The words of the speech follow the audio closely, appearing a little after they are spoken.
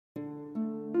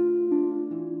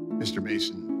Mr.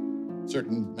 Mason,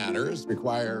 certain matters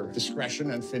require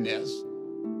discretion and finesse.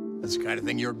 That's the kind of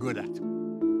thing you're good at.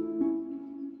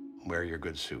 Wear your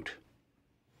good suit.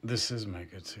 This is my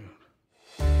good suit.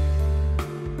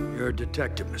 You're a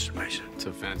detective, Mr. Mason. It's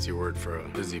a fancy word for a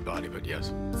busybody, but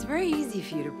yes. It's very easy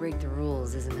for you to break the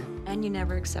rules, isn't it? And you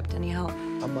never accept any help.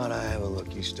 How about I have a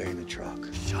look? You stay in the truck.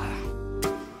 Shut up.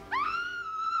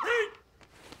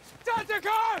 Start the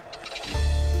car!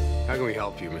 How can we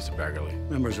help you, Mr. Baggerly?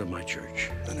 Members of my church.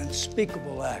 An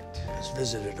unspeakable act has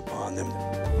visited upon them.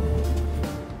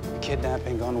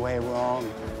 Kidnapping gone way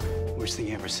wrong. Worst thing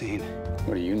you ever seen.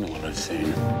 What do you know what I've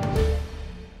seen?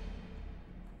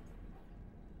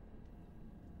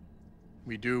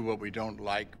 We do what we don't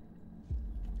like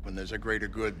when there's a greater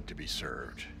good to be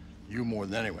served. You more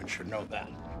than anyone should know that.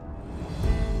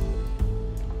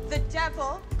 The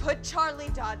devil put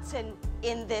Charlie Dodson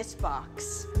in this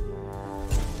box.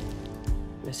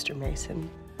 Mr. Mason,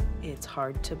 it's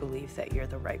hard to believe that you're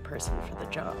the right person for the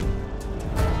job.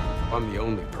 I'm the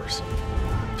only person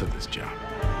for this job.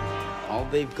 All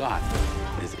they've got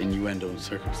is innuendo and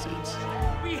circumstance.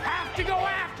 We have to go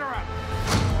after him!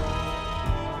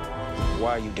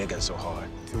 Why are you digging so hard?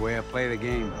 It's the way I play the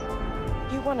game.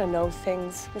 You want to know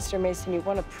things, Mr. Mason. You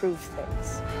want to prove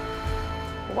things.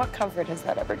 What comfort has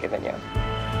that ever given you?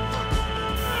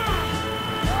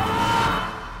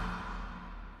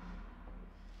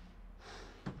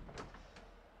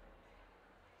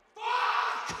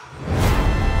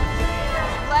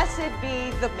 Blessed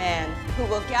be the man who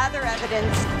will gather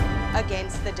evidence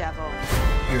against the devil.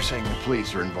 You're saying the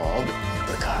police are involved?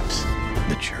 The cops,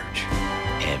 the church,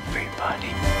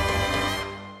 everybody.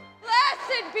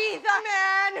 Blessed be the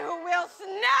man who will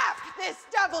snap this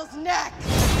devil's neck.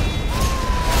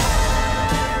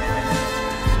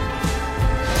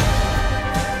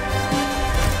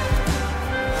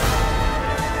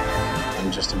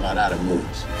 I'm just about out of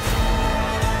moves.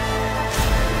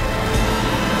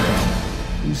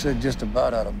 You said just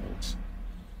about out of moves.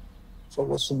 So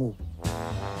what's the move?